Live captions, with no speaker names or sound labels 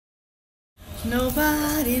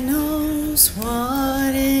Nobody knows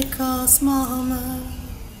what it costs, Mama.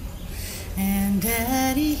 And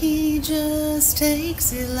Daddy, he just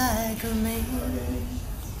takes it like a man.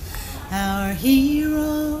 Our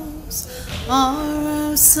heroes are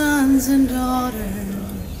our sons and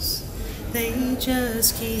daughters. They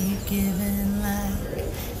just keep giving like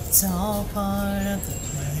it's all part of the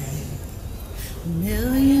plan. A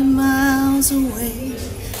million miles away,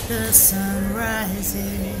 the sun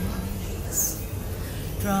rises.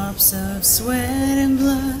 Drops of sweat and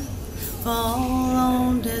blood fall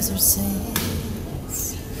on desert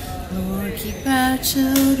sands. Lord, keep our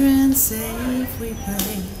children safe, we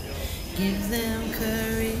pray. Give them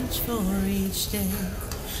courage for each day.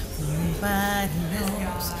 Nobody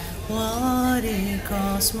knows what it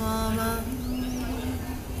costs, Mama.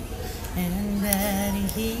 And Daddy,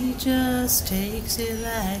 he just takes it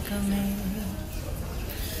like a man.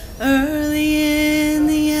 Early in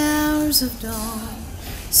the hours of dawn,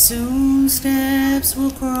 soon steps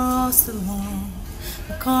will cross the lawn.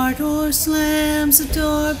 A car door slams, a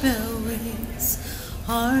doorbell rings.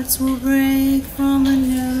 Hearts will break from the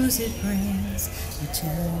news it brings. You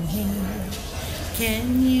tell him,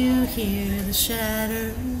 can you hear the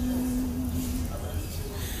shatter?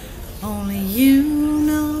 Only you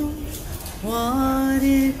know what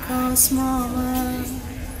it costs, Mama.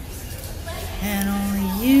 And only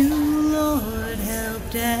you, Lord, help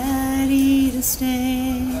Daddy to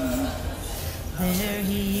stand. Their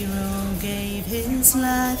hero gave his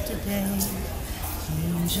life today.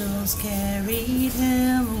 Angels carried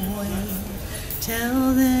him away.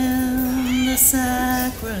 Tell them the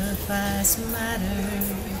sacrifice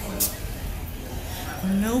matters.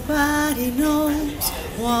 Nobody knows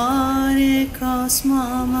what it costs,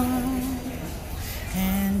 Mama.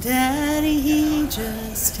 And Daddy, he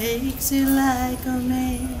just takes it like a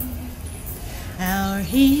man. Our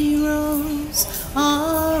heroes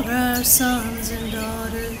are our sons and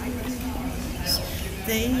daughters.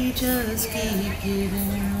 They just keep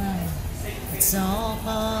giving life. It's all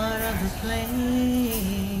part of the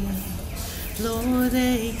plan. Lord,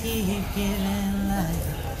 they keep giving life.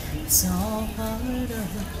 It's all part of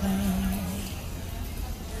the plan.